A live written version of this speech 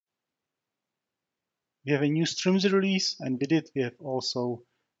We have a new Strimzi release, and with it we have also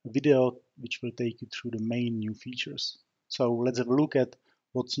a video which will take you through the main new features. So let's have a look at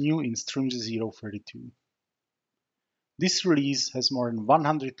what's new in Strimzi 0.32. This release has more than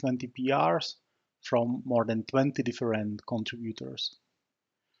 120 PRs from more than 20 different contributors.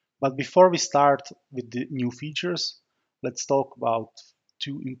 But before we start with the new features, let's talk about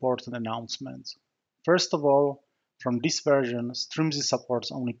two important announcements. First of all, from this version, Strimzi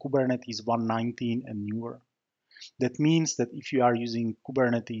supports only Kubernetes 1.19 and newer. That means that if you are using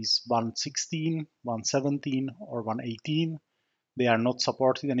Kubernetes 1.16, 1.17, or 1.18, they are not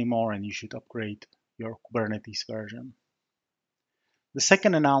supported anymore and you should upgrade your Kubernetes version. The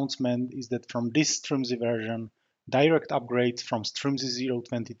second announcement is that from this Strimzi version, direct upgrades from Strimzi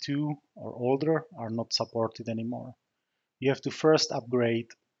 0.22 or older are not supported anymore. You have to first upgrade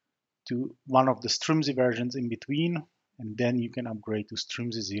to one of the Strimzi versions in between, and then you can upgrade to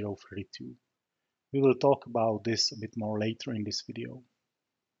Strimzi 0.32. We will talk about this a bit more later in this video.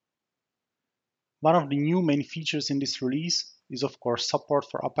 One of the new main features in this release is of course support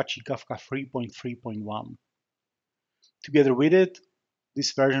for Apache Kafka 3.3.1. Together with it,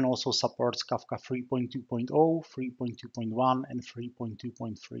 this version also supports Kafka 3.2.0, 3.2.1, and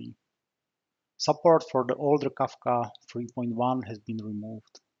 3.2.3. Support for the older Kafka 3.1 has been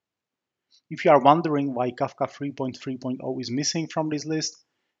removed. If you are wondering why Kafka 3.3.0 is missing from this list,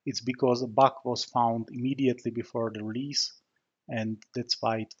 it's because a bug was found immediately before the release, and that's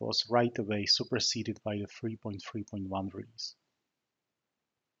why it was right away superseded by the 3.3.1 release.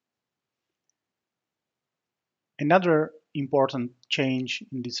 Another important change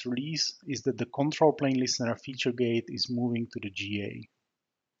in this release is that the control plane listener feature gate is moving to the GA.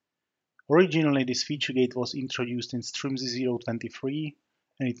 Originally, this feature gate was introduced in Strimzi 0.23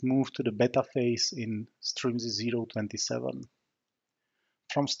 and it moved to the beta phase in Strimzi 0.27.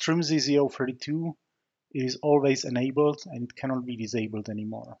 From Strimzi 0.32, it is always enabled and it cannot be disabled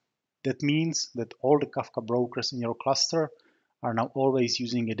anymore. That means that all the Kafka brokers in your cluster are now always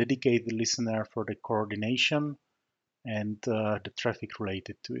using a dedicated listener for the coordination and the traffic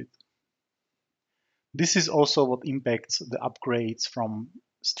related to it. This is also what impacts the upgrades from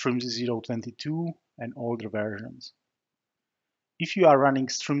Strimzi 0.22 and older versions. If you are running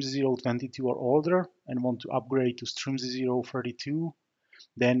Strimzi 0.22 or older and want to upgrade to Strimzi 0.32,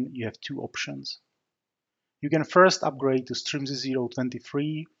 then you have two options. You can first upgrade to Strimzi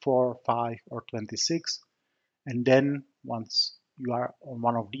 0.23, 4, 5, or 26, and then once you are on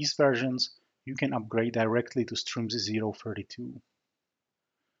one of these versions, you can upgrade directly to Strimzi 0.32.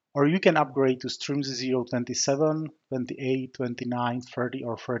 Or you can upgrade to Strimzi 0.27, 28, 29, 30,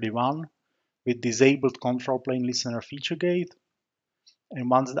 or 31 with disabled control plane listener feature gate. And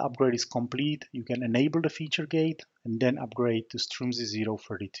once the upgrade is complete, you can enable the feature gate and then upgrade to Strimzi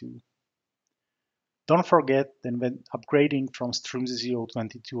 0.32. Don't forget that when upgrading from Strimzi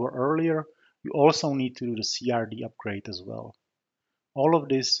 0.22 or earlier, you also need to do the CRD upgrade as well. All of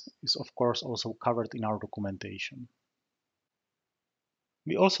this is of course also covered in our documentation.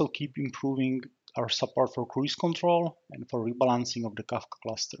 We also keep improving our support for cruise control and for rebalancing of the Kafka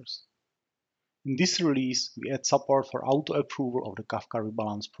clusters. In this release, we add support for auto-approval of the Kafka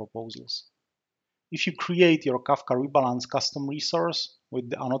rebalance proposals. If you create your Kafka rebalance custom resource with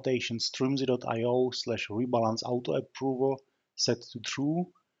the annotation strimzi.io/rebalance auto-approval set to true,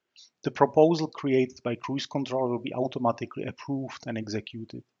 the proposal created by cruise control will be automatically approved and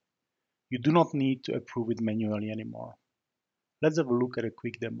executed. You do not need to approve it manually anymore. Let's have a look at a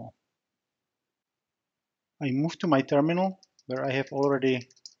quick demo. I move to my terminal where I have already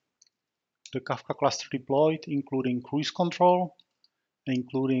the Kafka cluster deployed, including cruise control,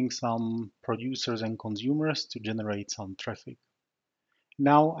 including some producers and consumers to generate some traffic.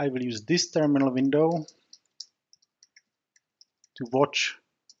 Now I will use this terminal window to watch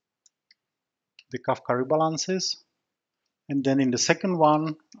the Kafka rebalances. And then in the second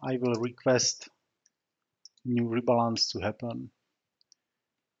one, I will request new rebalance to happen.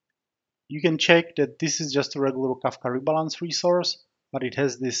 You can check that this is just a regular Kafka rebalance resource, but it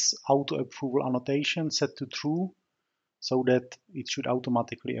has this auto approval annotation set to true so that it should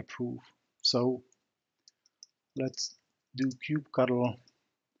automatically approve. So let's do kubectl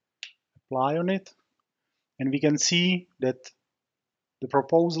apply on it. And we can see that the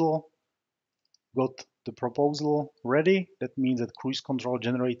proposal got the proposal ready. That means that cruise control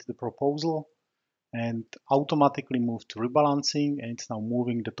generated the proposal and automatically moved to rebalancing, and it's now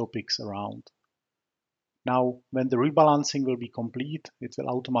moving the topics around. Now, when the rebalancing will be complete, it will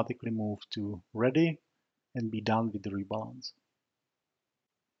automatically move to ready and be done with the rebalance.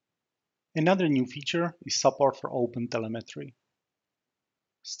 Another new feature is support for OpenTelemetry.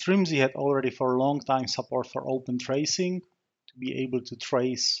 Strimzi had already for a long time support for open tracing to be able to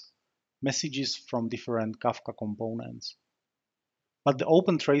trace messages from different Kafka components. But the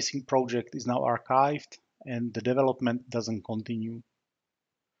open tracing project is now archived and the development doesn't continue.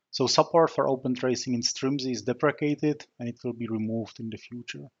 So support for open tracing in Strimzi is deprecated and it will be removed in the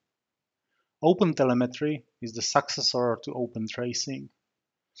future. OpenTelemetry is the successor to open tracing.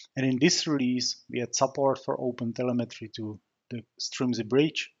 And in this release, we add support for OpenTelemetry to the Strimzi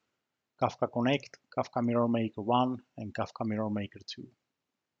bridge, Kafka Connect, Kafka Mirror Maker 1, and Kafka Mirror Maker 2.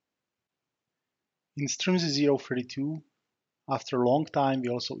 In Strimzi 032, after a long time, we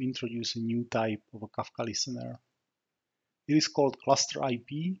also introduce a new type of a Kafka listener. It is called cluster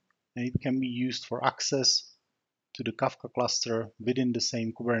IP, and it can be used for access to the Kafka cluster within the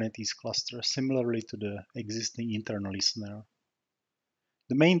same Kubernetes cluster, similarly to the existing internal listener.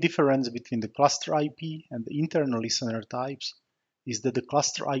 The main difference between the cluster IP and the internal listener types is that the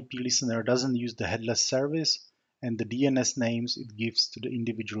cluster IP listener doesn't use the headless service and the DNS names it gives to the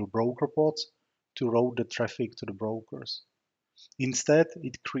individual broker pods to route the traffic to the brokers. Instead,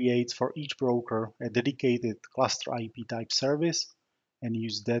 it creates for each broker a dedicated cluster IP type service and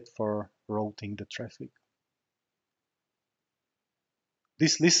uses that for routing the traffic.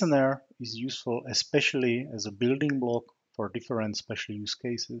 This listener is useful especially as a building block for different special use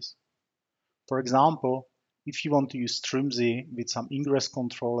cases. For example, if you want to use Strimzi with some ingress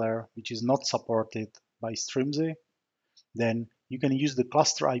controller which is not supported by Strimzi, then you can use the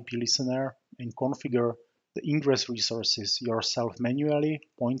cluster IP listener and configure the ingress resources yourself manually,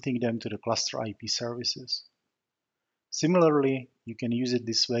 pointing them to the cluster IP services. Similarly, you can use it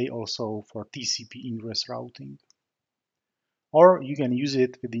this way also for TCP ingress routing. Or you can use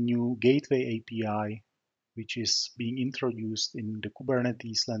it with the new Gateway API, which is being introduced in the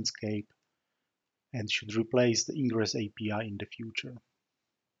Kubernetes landscape and should replace the Ingress API in the future.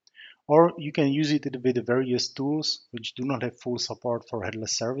 Or you can use it with various tools which do not have full support for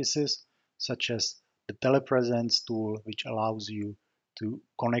headless services, such as the telepresence tool, which allows you to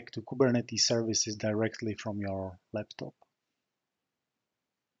connect to Kubernetes services directly from your laptop.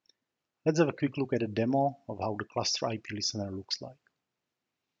 Let's have a quick look at a demo of how the cluster IP listener looks like.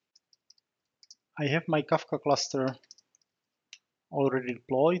 I have my Kafka cluster already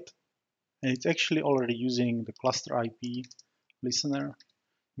deployed, and it's actually already using the cluster IP listener.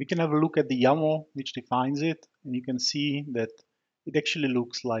 We can have a look at the YAML which defines it, and you can see that it actually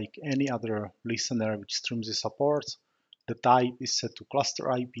looks like any other listener which Strimzi supports. The type is set to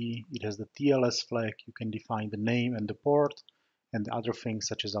cluster IP, it has the TLS flag, you can define the name and the port, and other things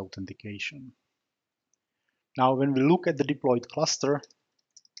such as authentication. Now, when we look at the deployed cluster,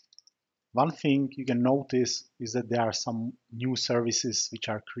 one thing you can notice is that there are some new services which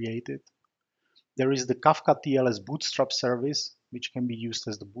are created. There is the Kafka TLS Bootstrap service, which can be used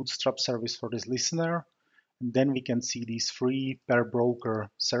as the Bootstrap service for this listener. And then we can see these three per broker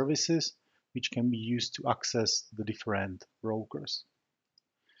services, which can be used to access the different brokers.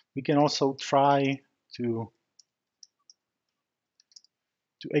 We can also try to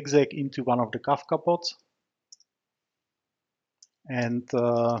exec into one of the Kafka pods. And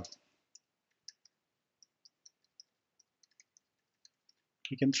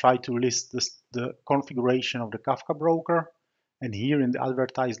we can try to list the configuration of the Kafka broker. And here in the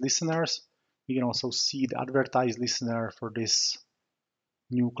advertised listeners, we can also see the advertised listener for this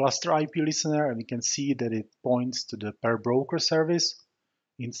new cluster IP listener, and we can see that it points to the per broker service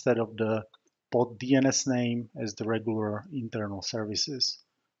instead of the pod DNS name as the regular internal services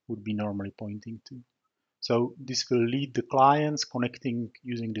would be normally pointing to. So this will lead the clients connecting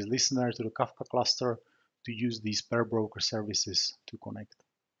using this listener to the Kafka cluster to use these per broker services to connect.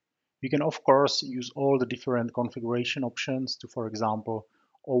 You can of course use all the different configuration options to, for example,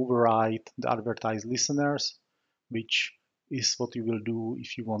 override the advertised listeners, which is what you will do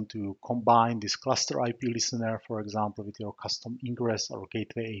if you want to combine this cluster IP listener, for example, with your custom ingress or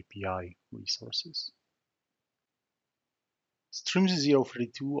gateway API resources. Strimzi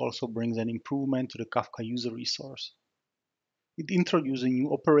 032 also brings an improvement to the Kafka user resource. It introduces a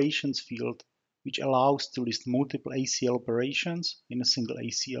new operations field which allows to list multiple ACL operations in a single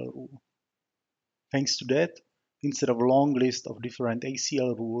ACL rule. Thanks to that, instead of a long list of different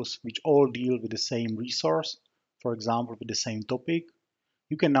ACL rules which all deal with the same resource, for example with the same topic,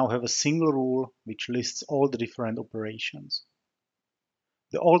 you can now have a single rule which lists all the different operations.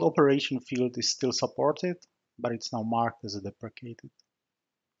 The old operation field is still supported, but it's now marked as a deprecated.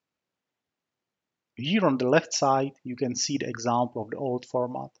 Here on the left side, you can see the example of the old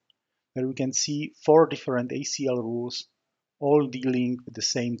format, where we can see 4 different ACL rules, all dealing with the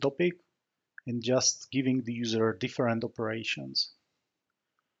same topic and just giving the user different operations.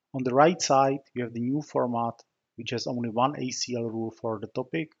 On the right side, you have the new format, which has only one ACL rule for the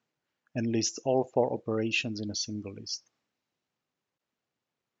topic and lists all 4 operations in a single list.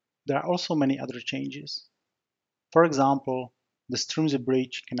 There are also many other changes. For example, the Strimzi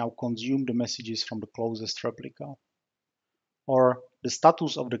bridge can now consume the messages from the closest replica. Or the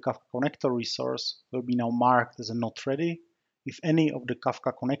status of the Kafka connector resource will be now marked as a not ready if any of the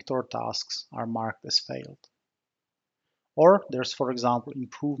Kafka connector tasks are marked as failed. Or there's, for example,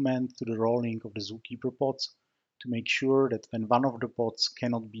 improvement to the rolling of the zookeeper pods to make sure that when one of the pods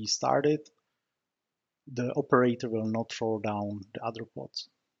cannot be started, the operator will not roll down the other pods.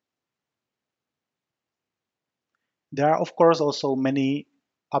 There are, of course, also many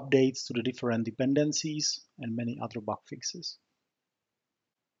updates to the different dependencies and many other bug fixes.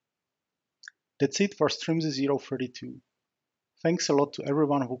 That's it for Strimzi 032. Thanks a lot to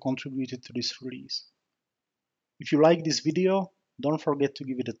everyone who contributed to this release. If you like this video, don't forget to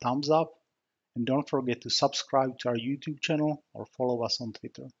give it a thumbs up and don't forget to subscribe to our YouTube channel or follow us on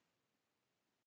Twitter.